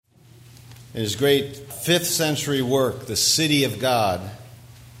In his great 5th century work, The City of God,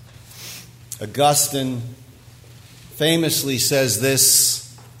 Augustine famously says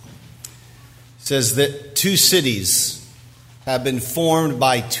that 2 cities have been formed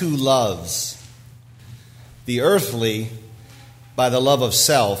by 2 loves. The earthly by the love of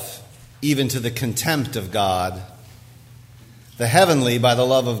self, even to the contempt of God. The heavenly by the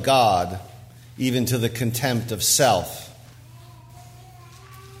love of God, even to the contempt of self.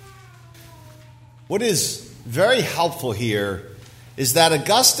 What is very helpful here is that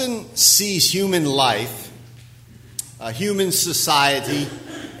Augustine sees human life, human society,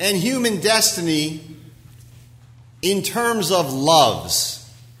 and human destiny in terms of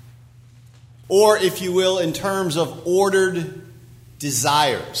loves, or, if you will, in terms of ordered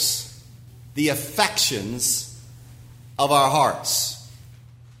desires, the affections of our hearts.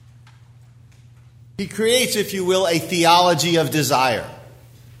 He creates, if you will, a theology of desire.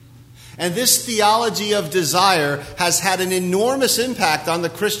 And this theology of desire has had an enormous impact on the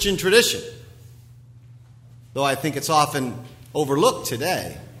Christian tradition, though I think it's often overlooked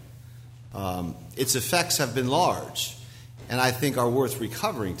today. Its effects have been large, and I think are worth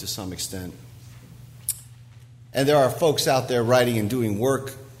recovering to some extent. And there are folks out there writing and doing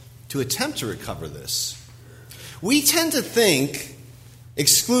work to attempt to recover this. We tend to think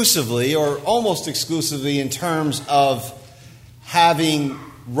exclusively, or almost exclusively, in terms of having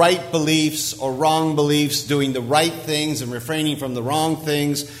right beliefs or wrong beliefs, doing the right things and refraining from the wrong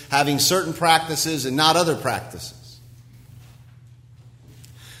things, having certain practices and not other practices.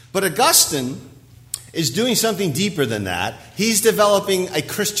 But Augustine is doing something deeper than that. He's developing a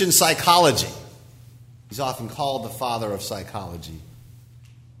Christian psychology. He's often called the father of psychology.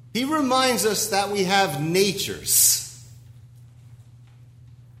 He reminds us that we have natures,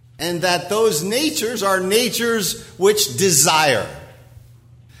 and that those natures are natures which desire,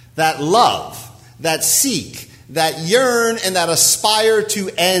 that love, that seek, that yearn, and that aspire to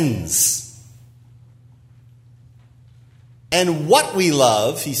ends. And what we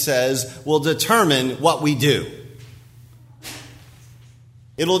love, he says, will determine what we do.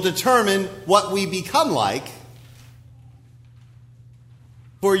 It'll determine what we become like.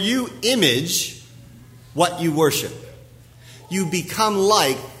 For you image what you worship. You become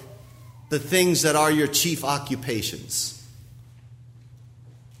like the things that are your chief occupations.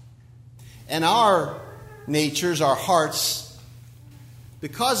 And our natures, our hearts,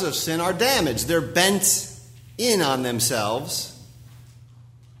 because of sin, are damaged. They're bent in on themselves.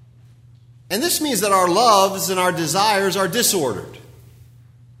 And this means that our loves and our desires are disordered.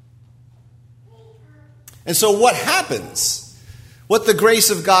 And so what happens? What the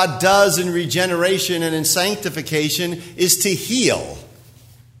grace of God does in regeneration and in sanctification is to heal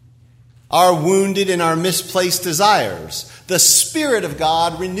our wounded and our misplaced desires. The Spirit of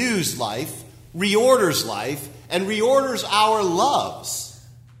God renews life, reorders life, and reorders our loves.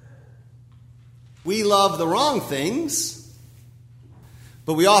 We love the wrong things,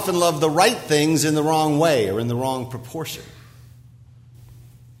 but we often love the right things in the wrong way or in the wrong proportion.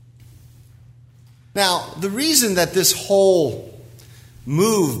 Now, the reason that this whole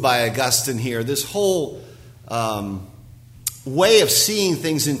move by Augustine here, this whole way of seeing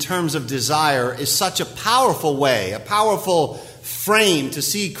things in terms of desire is such a powerful way, a powerful frame to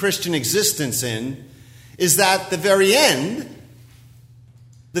see Christian existence in, is that the very end,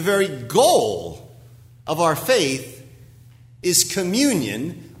 the very goal of our faith is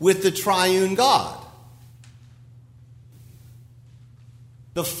communion with the triune God.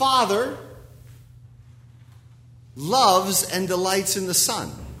 The Father loves and delights in the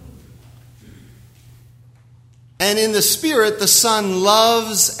Son. And in the Spirit, the Son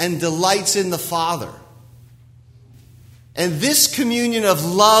loves and delights in the Father. And this communion of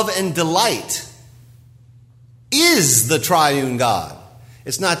love and delight is the triune God.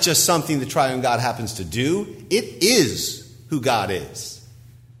 It's not just something the triune God happens to do. It is who God is.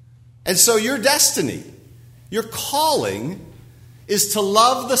 And so your destiny, your calling, is to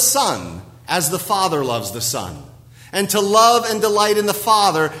love the Son as the Father loves the Son. And to love and delight in the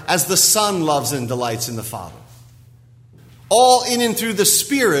Father as the Son loves and delights in the Father. All in and through the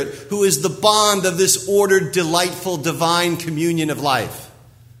Spirit, who is the bond of this ordered, delightful, divine communion of life.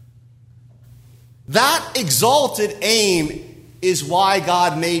 That exalted aim is why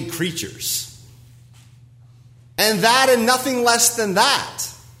God made creatures. And that and nothing less than that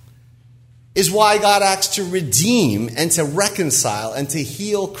is why God acts to redeem and to reconcile and to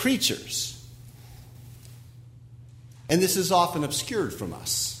heal creatures. And this is often obscured from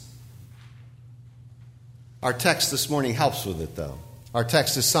us. Our text this morning helps with it, though. Our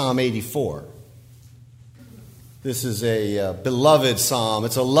text is Psalm 84. This is a beloved psalm.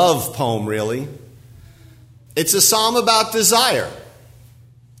 It's a love poem, really. It's a psalm about desire.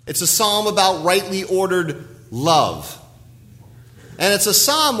 It's a psalm about rightly ordered love. And it's a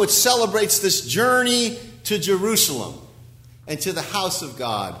psalm which celebrates this journey to Jerusalem and to the house of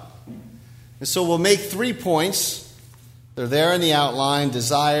God. And so we'll make 3 points. They're there in the outline: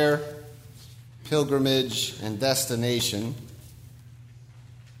 desire, pilgrimage, and destination.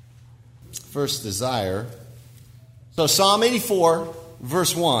 First, desire. So Psalm 84,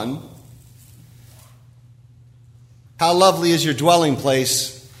 verse 1. How lovely is your dwelling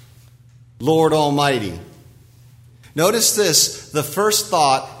place, Lord Almighty. Notice this, the first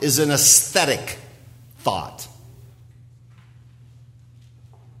thought is an aesthetic thought.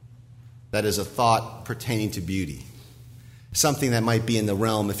 That is a thought pertaining to beauty. Something that might be in the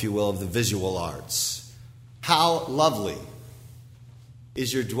realm, if you will, of the visual arts. How lovely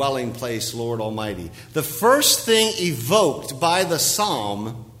is your dwelling place, Lord Almighty. The first thing evoked by the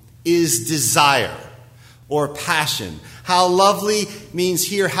psalm is desire or passion. How lovely means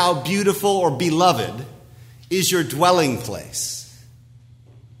here how beautiful or beloved is your dwelling place.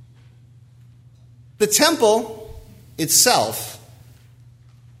 The temple itself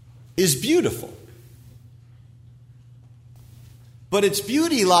is beautiful. But its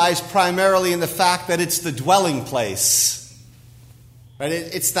beauty lies primarily in the fact that it's the dwelling place. Right?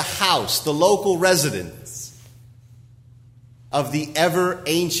 It's the house, the local residence of the ever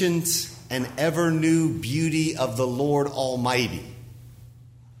ancient and ever new beauty of the Lord Almighty.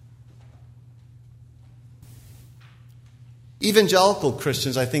 Evangelical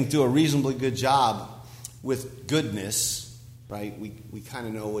Christians, I think, do a reasonably good job with goodness, right? We kind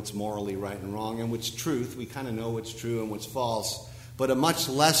of know what's morally right and wrong, and what's truth. We kind of know what's true and what's false. But a much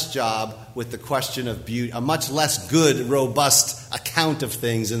less job with the question of beauty, a much less good, robust account of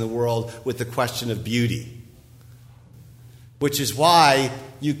things in the world with the question of beauty. Which is why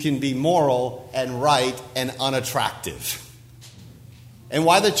you can be moral and right and unattractive. And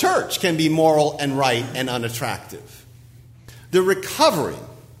why the church can be moral and right and unattractive. The recovery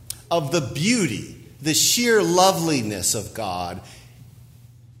of the beauty, the sheer loveliness of God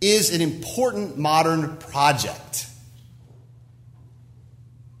is an important modern project.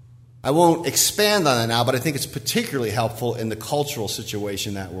 I won't expand on it now, but I think it's particularly helpful in the cultural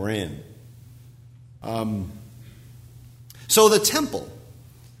situation that we're in. So the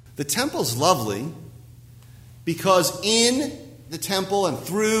temple's lovely because in the temple and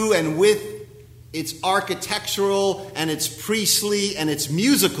through and with its architectural and its priestly and its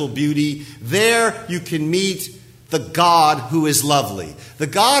musical beauty, there you can meet the God who is lovely. The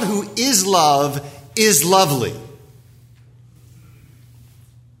God who is love is lovely.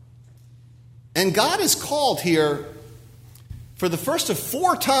 And God is called here for the first of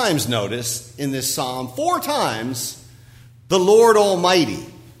 4 times, notice, in this psalm, 4 times, the Lord Almighty.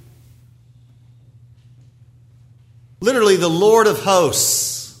 Literally, the Lord of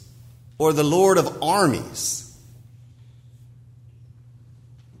hosts, or the Lord of armies.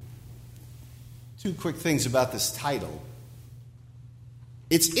 2 quick things about this title.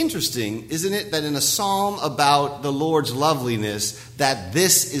 It's interesting, isn't it, that in a psalm about the Lord's loveliness, that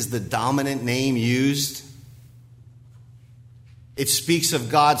this is the dominant name used? It speaks of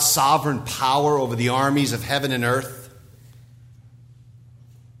God's sovereign power over the armies of heaven and earth.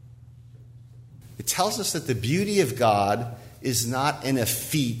 It tells us that the beauty of God is not an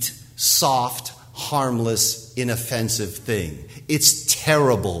effete, soft, harmless, inoffensive thing. It's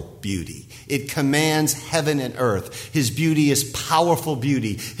terrible beauty. It commands heaven and earth. His beauty is powerful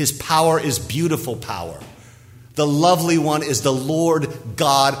beauty. His power is beautiful power. The lovely one is the Lord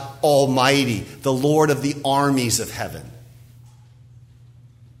God Almighty, the Lord of the armies of heaven.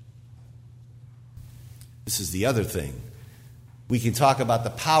 This is the other thing. We can talk about the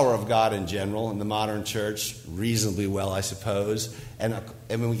power of God in general in the modern church reasonably well, I suppose. And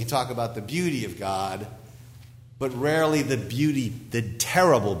we can talk about the beauty of God, but rarely the beauty, the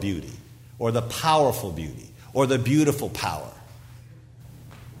terrible beauty, or the powerful beauty, or the beautiful power.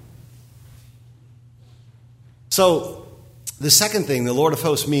 So, the second thing the Lord of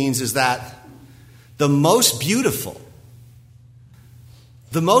hosts means is that the most beautiful,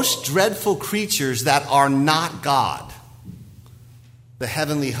 the most dreadful creatures that are not God, the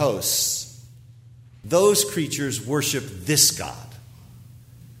heavenly hosts, those creatures worship this God.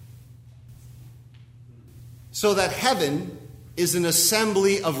 So that heaven is an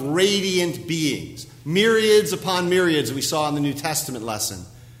assembly of radiant beings, myriads upon myriads, we saw in the New Testament lesson,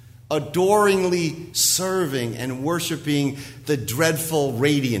 adoringly serving and worshiping the dreadful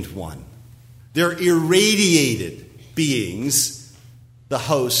radiant one. They're irradiated beings, the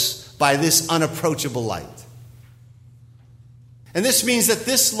hosts, by this unapproachable light. And this means that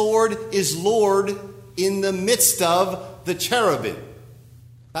this Lord is Lord in the midst of the cherubim.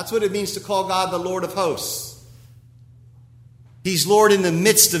 That's what it means to call God the Lord of hosts. He's Lord in the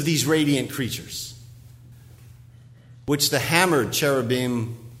midst of these radiant creatures, which the hammered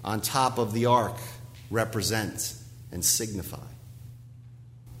cherubim on top of the ark represent and signify.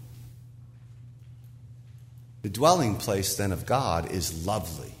 The dwelling place then of God is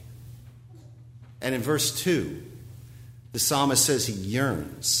lovely. And in verse 2, the psalmist says he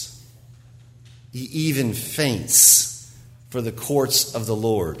yearns. He even faints for the courts of the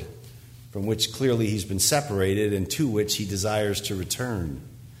Lord, from which clearly he's been separated and to which he desires to return.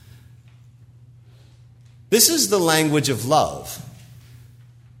 This is the language of love.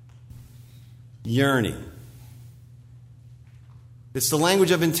 Yearning. It's the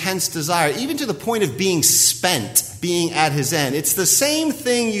language of intense desire, even to the point of being spent, being at his end. It's the same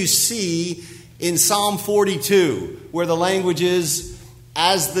thing you see in Psalm 42, where the language is,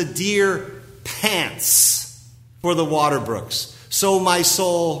 as the deer pants for the water brooks, so my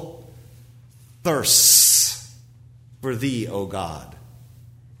soul thirsts for thee, O God.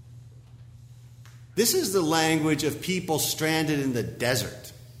 This is the language of people stranded in the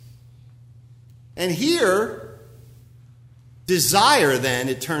desert. And here, desire, then,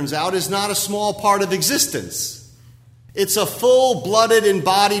 it turns out, is not a small part of existence. It's a full-blooded,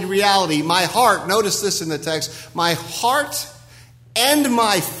 embodied reality. My heart, notice this in the text, my heart and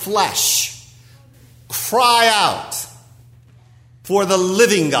my flesh cry out for the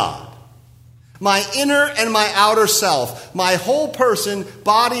living God. My inner and my outer self, my whole person,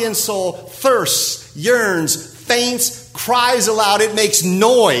 body and soul, thirsts, yearns, faints, cries aloud. It makes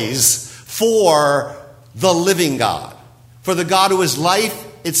noise for the living God, for the God who is life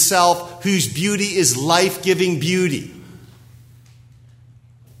itself, whose beauty is life-giving beauty.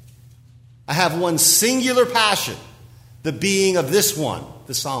 I have one singular passion, the being of this one,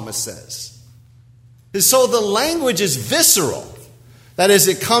 the psalmist says. And so the language is visceral. That is,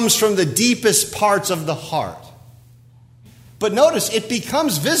 it comes from the deepest parts of the heart. But notice, it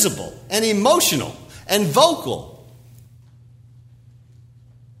becomes visible and emotional and vocal.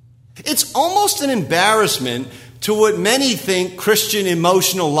 It's almost an embarrassment to what many think Christian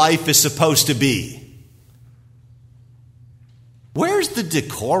emotional life is supposed to be. Where's the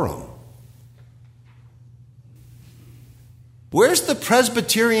decorum? Where's the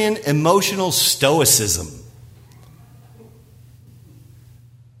Presbyterian emotional stoicism?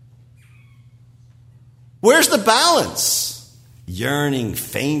 Where's the balance? Yearning,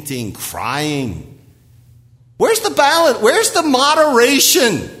 fainting, crying. Where's the balance? Where's the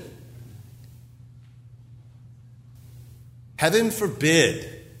moderation? Heaven forbid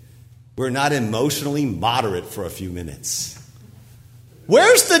we're not emotionally moderate for a few minutes.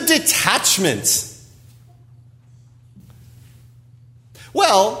 Where's the detachment?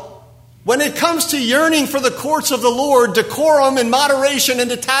 Well, when it comes to yearning for the courts of the Lord, decorum and moderation and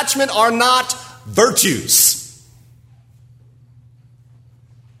detachment are not virtues.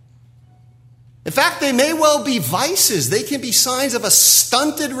 In fact, they may well be vices. They can be signs of a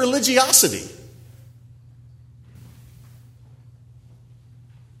stunted religiosity.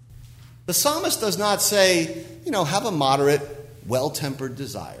 The psalmist does not say, have a moderate, well-tempered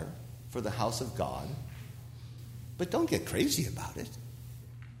desire for the house of God, but don't get crazy about it.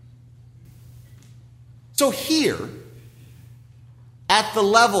 So here, at the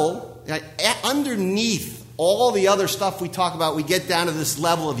level, underneath all the other stuff we talk about, we get down to this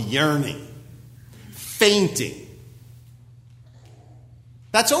level of yearning, fainting.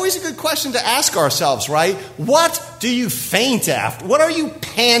 That's always a good question to ask ourselves, right? What do you faint after? What are you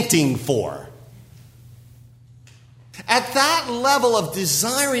panting for? At that level of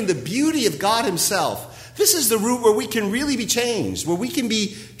desiring the beauty of God himself, this is the route where we can really be changed, where we can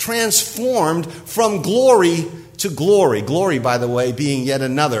be transformed from glory to glory. Glory, by the way, being yet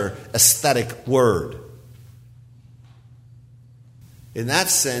another aesthetic word. In that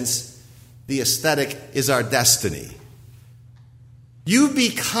sense, the aesthetic is our destiny. You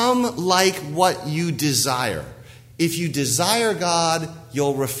become like what you desire. If you desire God,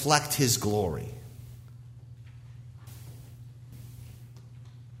 you'll reflect his glory.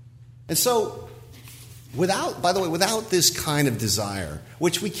 And so, without this kind of desire,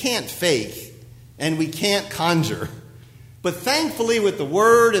 which we can't fake and we can't conjure, but thankfully with the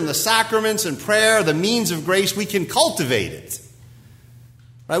word and the sacraments and prayer, the means of grace, we can cultivate it.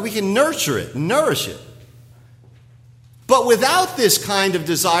 Right? We can nurture it, nourish it. But without this kind of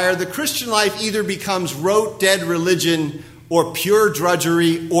desire, the Christian life either becomes rote, dead religion or pure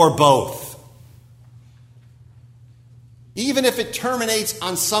drudgery or both. Even if it terminates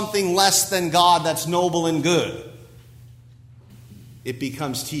on something less than God that's noble and good. it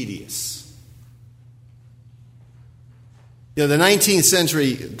becomes tedious. You know, the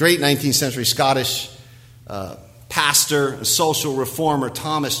great 19th century Scottish pastor and social reformer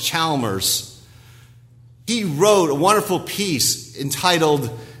Thomas Chalmers, he wrote a wonderful piece entitled,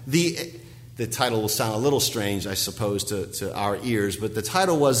 the title will sound a little strange, I suppose, to our ears, but the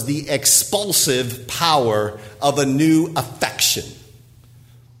title was The Expulsive Power of a New Affection.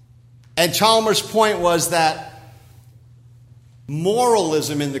 And Chalmers' point was that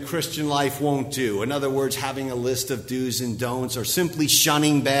moralism in the Christian life won't do. In other words, having a list of do's and don'ts, or simply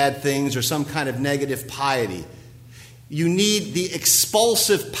shunning bad things, or some kind of negative piety. You need the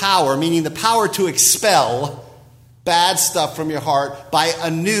expulsive power, meaning the power to expel bad stuff from your heart by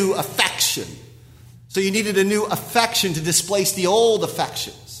a new affection. So you needed a new affection to displace the old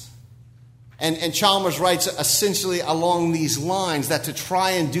affections. And Chalmers writes essentially along these lines, that to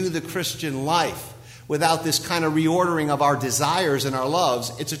try and do the Christian life without this kind of reordering of our desires and our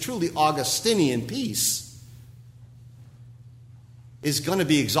loves, it's a truly Augustinian piece, is going to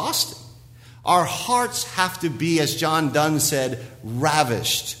be exhausting. Our hearts have to be, as John Donne said,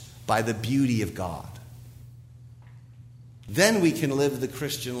 ravished by the beauty of God. Then we can live the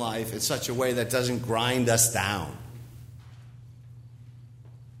Christian life in such a way that doesn't grind us down.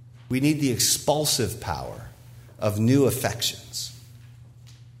 We need the expulsive power of new affections.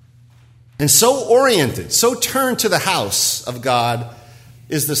 And so oriented, so turned to the house of God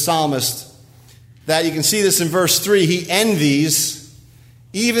is the psalmist that you can see this in verse 3. He envies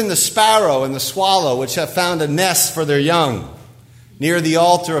even the sparrow and the swallow, which have found a nest for their young near the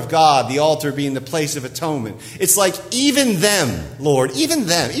altar of God, the altar being the place of atonement. It's like, even them, Lord, even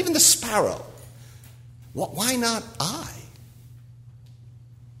them, even the sparrow. Why not I?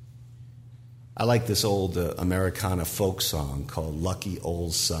 I like this old Americana folk song called Lucky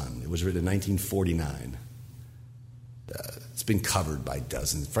Old Sun. It was written in 1949. It's been covered by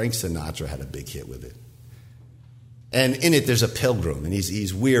dozens. Frank Sinatra had a big hit with it. And in it, there's a pilgrim, and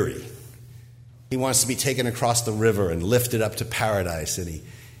he's weary. He wants to be taken across the river and lifted up to paradise, and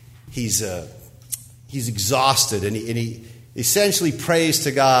he's exhausted, and he essentially prays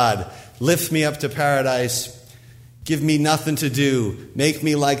to God, lift me up to paradise, give me nothing to do, make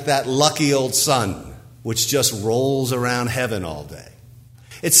me like that lucky old sun, which just rolls around heaven all day.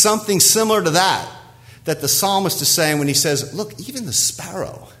 It's something similar to that the psalmist is saying when he says, look, even the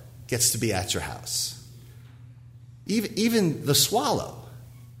sparrow gets to be at your house. Even the swallow.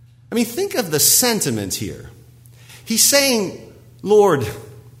 I mean, think of the sentiment here. He's saying, Lord,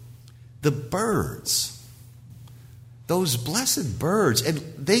 the birds, those blessed birds, and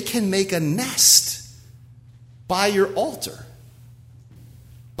they can make a nest by your altar,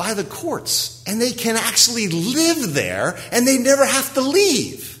 by the courts, and they can actually live there, and they never have to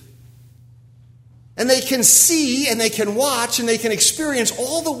leave. And they can see, and they can watch, and they can experience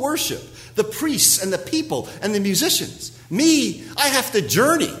all the worship, the priests and the people and the musicians. Me, I have to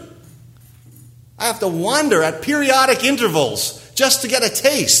journey. I have to wander at periodic intervals just to get a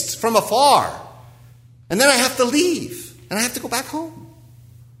taste from afar. And then I have to leave, and I have to go back home.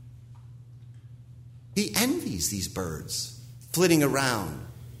 He envies these birds flitting around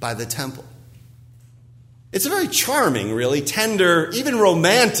by the temple. It's a very charming, really tender, even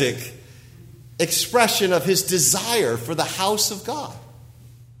romantic expression of his desire for the house of God.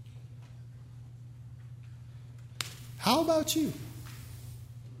 How about you?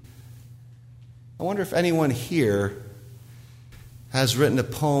 I wonder if anyone here has written a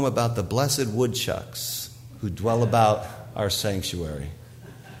poem about the blessed woodchucks who dwell about our sanctuary.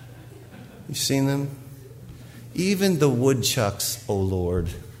 You've seen them? Even the woodchucks, O Lord.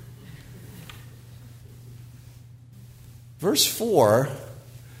 Verse 4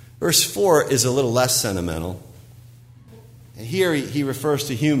 is a little less sentimental. And here he refers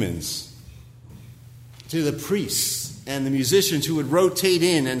to humans, to the priests and the musicians who would rotate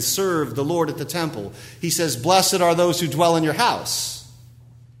in and serve the Lord at the temple. He says, blessed are those who dwell in your house.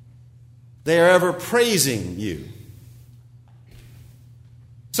 They are ever praising you.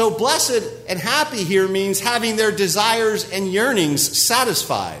 So blessed and happy here means having their desires and yearnings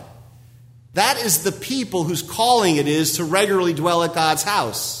satisfied. That is the people whose calling it is to regularly dwell at God's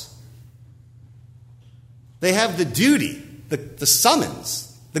house. They have the duty, the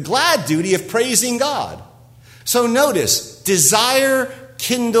summons, the glad duty of praising God. So notice, desire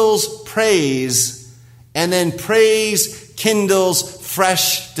kindles praise, and then praise kindles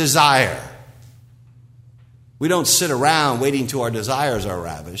fresh desire. We don't sit around waiting till our desires are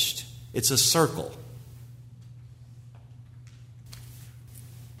ravished. It's a circle.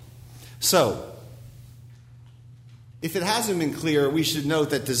 So, if it hasn't been clear, we should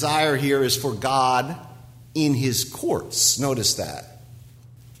note that desire here is for God in his courts. Notice that.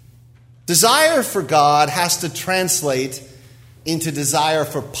 Desire for God has to translate into desire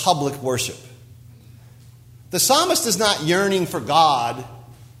for public worship. The psalmist is not yearning for God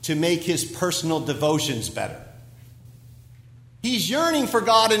to make his personal devotions better. He's yearning for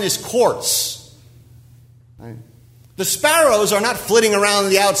God in his courts. Right? The sparrows are not flitting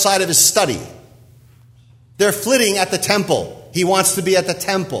around the outside of his study. They're flitting at the temple. He wants to be at the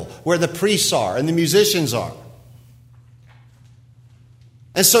temple where the priests are and the musicians are.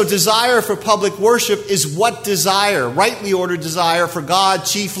 And so desire for public worship is what desire, rightly ordered desire for God,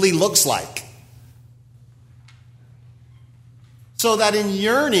 chiefly looks like. So that in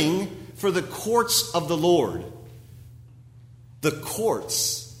yearning for the courts of the Lord, the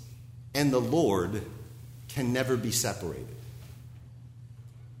courts and the Lord can never be separated.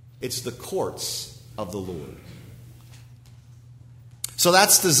 It's the courts of the Lord. So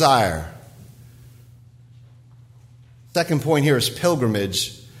that's desire. Second point here is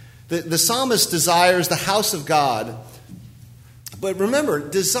pilgrimage. The psalmist desires the house of God. But remember,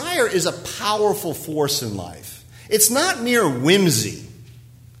 desire is a powerful force in life. It's not mere whimsy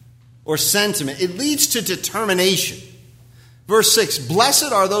or sentiment. It leads to determination. Verse 6,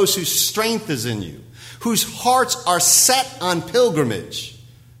 blessed are those whose strength is in you, whose hearts are set on pilgrimage.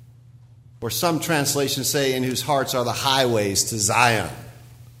 Or some translations say, in whose hearts are the highways to Zion.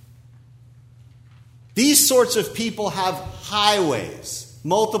 These sorts of people have highways,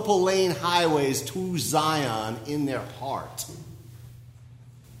 multiple lane highways to Zion in their heart.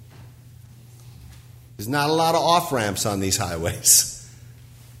 There's not a lot of off-ramps on these highways.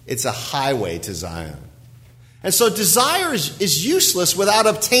 It's a highway to Zion. And so desire is useless without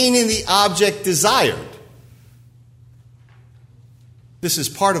obtaining the object desired. This is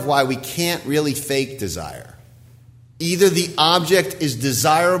part of why we can't really fake desire. Either the object is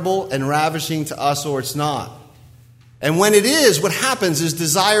desirable and ravishing to us or it's not. And when it is, what happens is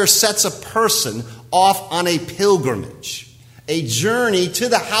desire sets a person off on a pilgrimage, a journey to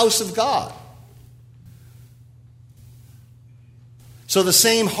the house of God. So the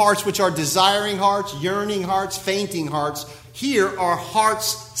same hearts which are desiring hearts, yearning hearts, fainting hearts, here are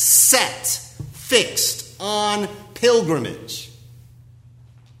hearts set, fixed on pilgrimage.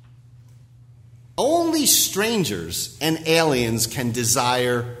 Only strangers and aliens can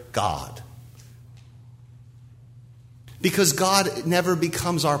desire God. Because God never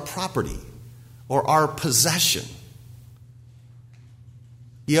becomes our property or our possession.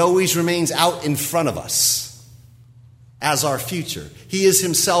 He always remains out in front of us as our future. He is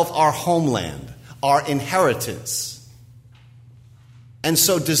himself our homeland, our inheritance. And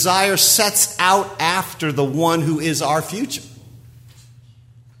so desire sets out after the one who is our future.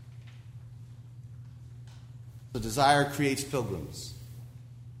 The desire creates pilgrims,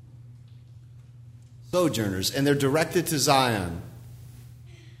 sojourners, and they're directed to Zion.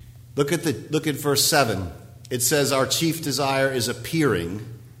 Look at verse 7. It says our chief desire is appearing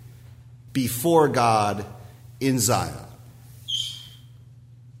before God in Zion.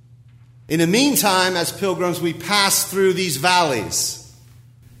 In the meantime, as pilgrims, we pass through these valleys.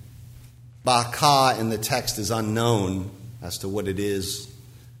 Baca in the text is unknown as to what it is.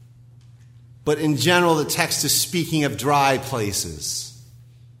 But in general, the text is speaking of dry places.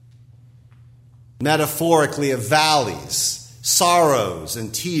 Metaphorically, of valleys, sorrows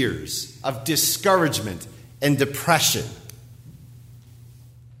and tears, of discouragement and depression.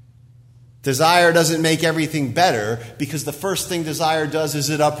 Desire doesn't make everything better because the first thing desire does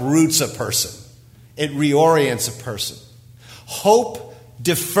is it uproots a person. It reorients a person. Hope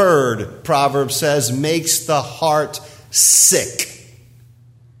deferred, Proverbs says, makes the heart sick.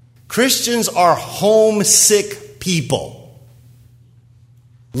 Christians are homesick people,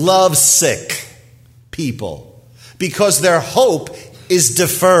 lovesick people, because their hope is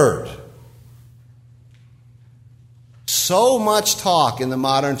deferred. So much talk in the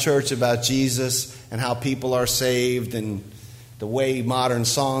modern church about Jesus and how people are saved, and the way modern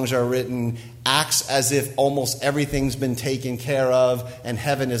songs are written acts as if almost everything's been taken care of and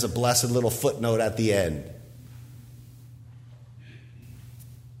heaven is a blessed little footnote at the end.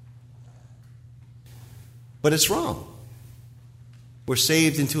 But it's wrong. We're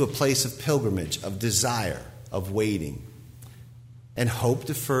saved into a place of pilgrimage, of desire, of waiting. And hope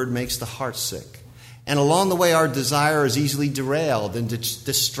deferred makes the heart sick. And along the way, our desire is easily derailed and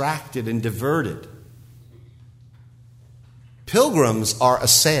distracted and diverted. Pilgrims are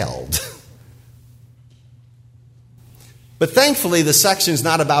assailed. But thankfully, the section's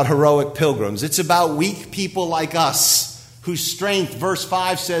not about heroic pilgrims. It's about weak people like us, whose strength, verse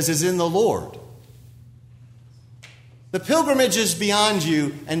 5 says, is in the Lord. The pilgrimage is beyond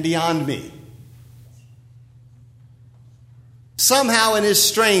you and beyond me. Somehow in his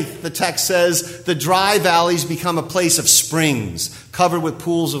strength, the text says, the dry valleys become a place of springs, covered with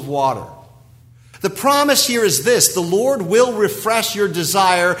pools of water. The promise here is this: the Lord will refresh your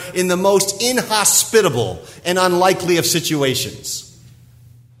desire in the most inhospitable and unlikely of situations.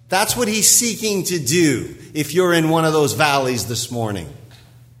 That's what he's seeking to do if you're in one of those valleys this morning.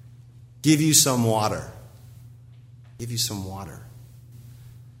 Give you some water. Give you some water.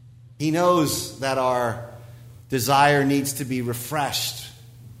 He knows that our desire needs to be refreshed.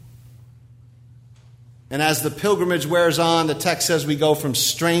 And as the pilgrimage wears on, the text says we go from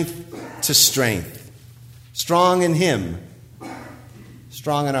strength to strength. Strong in him,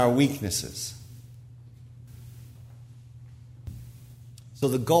 strong in our weaknesses. So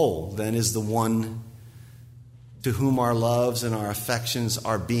the goal then is the one to whom our loves and our affections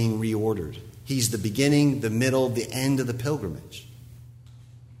are being reordered. He's the beginning, the middle, the end of the pilgrimage.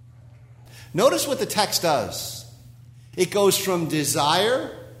 Notice what the text does. It goes from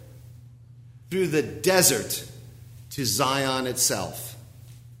desire through the desert to Zion itself.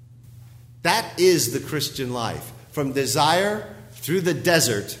 That is the Christian life. From desire through the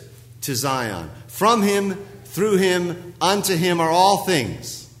desert to Zion. From him, through him, unto him are all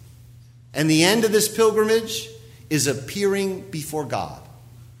things. And the end of this pilgrimage is appearing before God.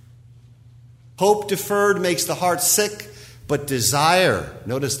 Hope deferred makes the heart sick, but desire,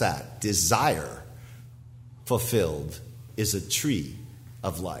 notice that, desire fulfilled is a tree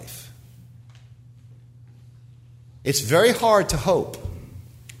of life. It's very hard to hope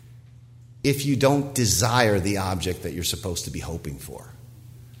if you don't desire the object that you're supposed to be hoping for.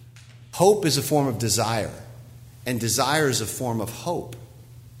 Hope is a form of desire, and desire is a form of hope.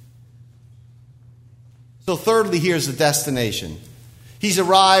 So thirdly, here's the destination. He's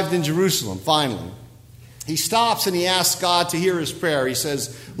arrived in Jerusalem, finally. He stops and he asks God to hear his prayer. He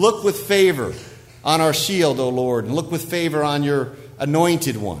says, look with favor on our shield, O Lord, and look with favor on your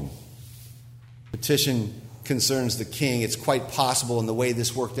anointed one. Petition concerns the king. It's quite possible in the way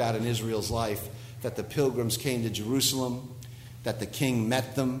this worked out in Israel's life that the pilgrims came to Jerusalem, that the king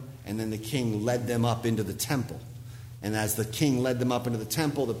met them, and then the king led them up into the temple. And as the king led them up into the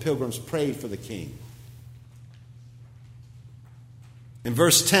temple, the pilgrims prayed for the king. And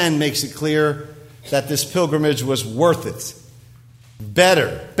verse 10 makes it clear that this pilgrimage was worth it.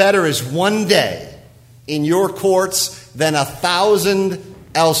 Better is one day in your courts than 1,000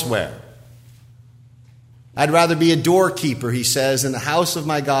 elsewhere. I'd rather be a doorkeeper, he says, in the house of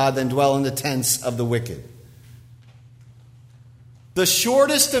my God than dwell in the tents of the wicked. The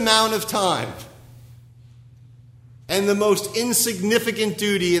shortest amount of time and the most insignificant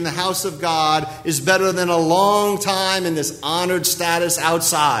duty in the house of God is better than a long time in this honored status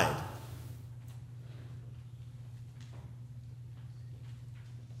outside.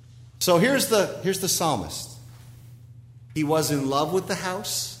 So here's the psalmist. He was in love with the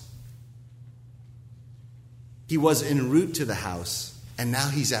house. He was en route to the house, and now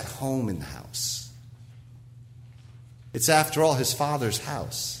he's at home in the house. It's, after all, his Father's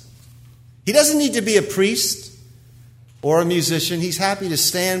house. He doesn't need to be a priest or a musician. He's happy to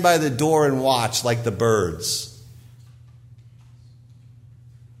stand by the door and watch like the birds.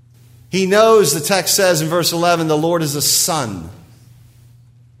 He knows, the text says in verse 11, the Lord is a sun,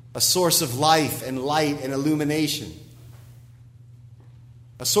 a source of life and light and illumination,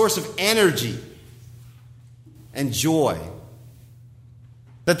 a source of energy and joy.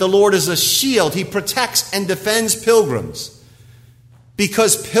 That the Lord is a shield. He protects and defends pilgrims,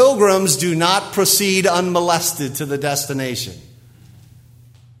 because pilgrims do not proceed unmolested to the destination.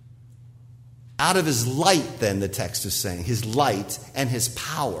 Out of his light, then, the text is saying, his light and his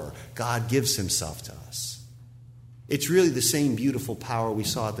power, God gives himself to us. It's really the same beautiful power we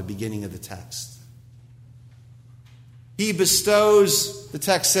saw at the beginning of the text. He bestows, the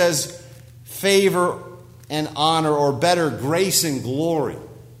text says, favor and honor, or better, grace and glory.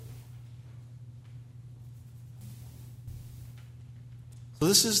 So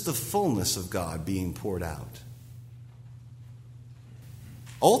this is the fullness of God being poured out.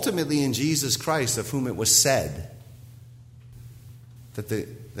 Ultimately in Jesus Christ, of whom it was said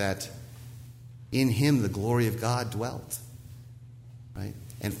that in him the glory of God dwelt. Right?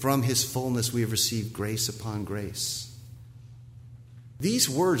 And from his fullness we have received grace upon grace. These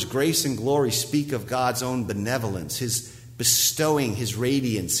words, grace and glory, speak of God's own benevolence, his bestowing his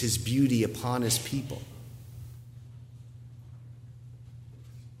radiance, his beauty upon his people.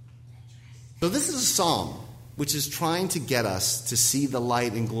 So this is a psalm which is trying to get us to see the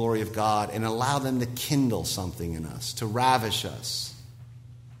light and glory of God and allow them to kindle something in us, to ravish us.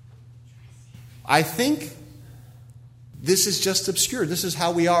 I think this is just obscure. This is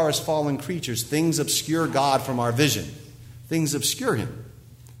how we are as fallen creatures. Things obscure God from our vision. things obscure him.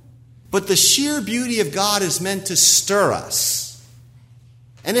 But the sheer beauty of God is meant to stir us.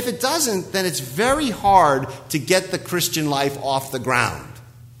 And if it doesn't, then it's very hard to get the Christian life off the ground.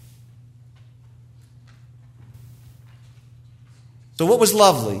 So what was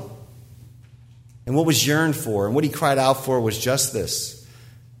lovely and what was yearned for and what he cried out for was just this: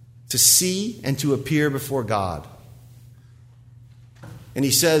 to see and to appear before God. And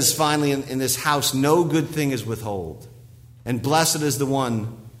he says finally in this house, no good thing is withheld. And blessed is the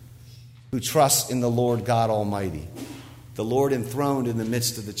one who trusts in the Lord God Almighty, the Lord enthroned in the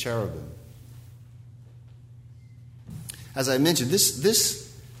midst of the cherubim. As I mentioned,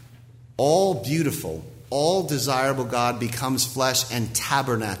 this all beautiful, all desirable God becomes flesh and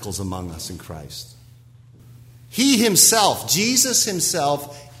tabernacles among us in Christ. He himself, Jesus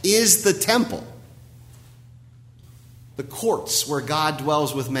himself, is the temple, the courts where God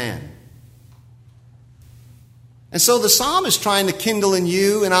dwells with man. And so the psalm is trying to kindle in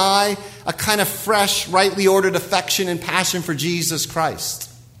you and I a kind of fresh, rightly ordered affection and passion for Jesus Christ.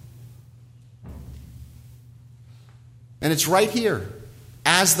 And it's right here,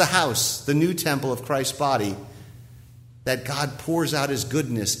 as the house, the new temple of Christ's body, that God pours out his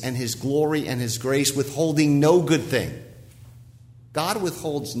goodness and his glory and his grace, withholding no good thing. God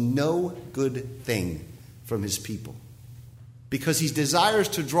withholds no good thing from his people, because he desires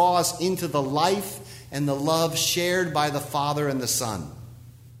to draw us into the life and the love shared by the Father and the Son.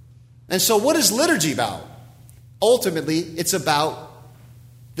 And so what is liturgy about? Ultimately, it's about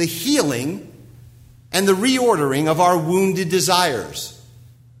the healing and the reordering of our wounded desires.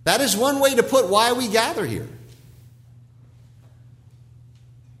 That is one way to put why we gather here.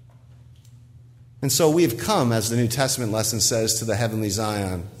 And so we have come, as the New Testament lesson says, to the heavenly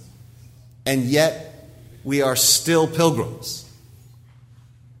Zion, and yet we are still pilgrims.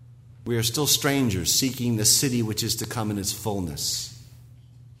 We are still strangers seeking the city which is to come in its fullness.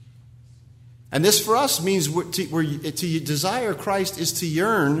 And this for us means to desire Christ is to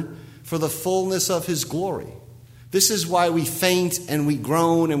yearn for the fullness of his glory. This is why we faint and we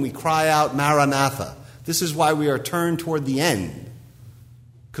groan and we cry out, Maranatha. This is why we are turned toward the end,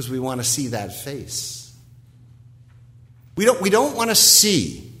 because we want to see that face. We don't want to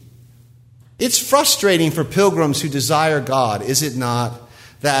see. It's frustrating for pilgrims who desire God, is it not,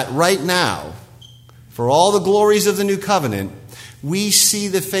 that right now, for all the glories of the new covenant, we see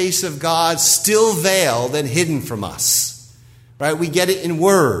the face of God still veiled and hidden from us. Right? We get it in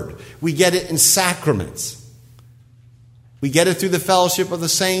word. We get it in sacraments. We get it through the fellowship of the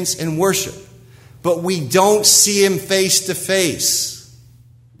saints and worship. But we don't see him face to face.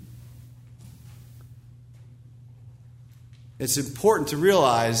 It's important to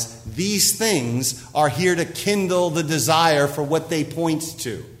realize these things are here to kindle the desire for what they point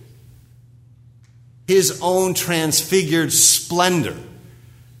to: his own transfigured splendor.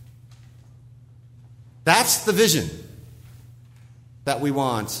 That's the vision that we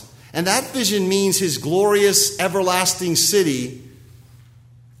want. And that vision means his glorious, everlasting city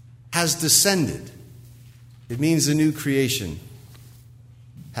has descended. It means the new creation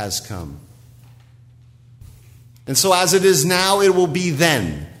has come. And so as it is now, it will be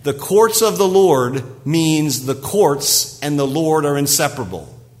then. The courts of the Lord means the courts and the Lord are inseparable.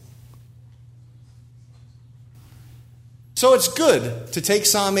 So it's good to take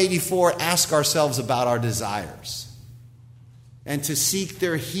Psalm 84, ask ourselves about our desires, and to seek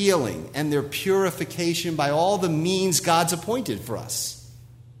their healing and their purification by all the means God's appointed for us.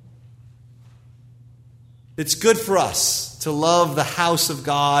 It's good for us to love the house of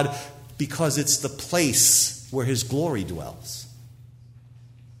God because it's the place where his glory dwells.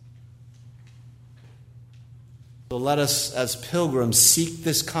 So let us, as pilgrims, seek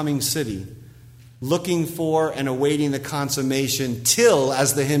this coming city, looking for and awaiting the consummation till,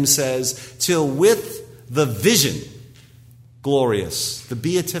 as the hymn says, till with the vision, glorious, the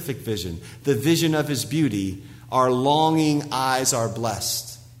beatific vision, the vision of his beauty, our longing eyes are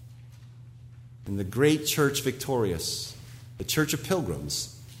blessed. And the great church victorious, the church of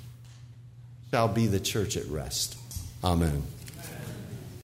pilgrims, shall be the church at rest. Amen.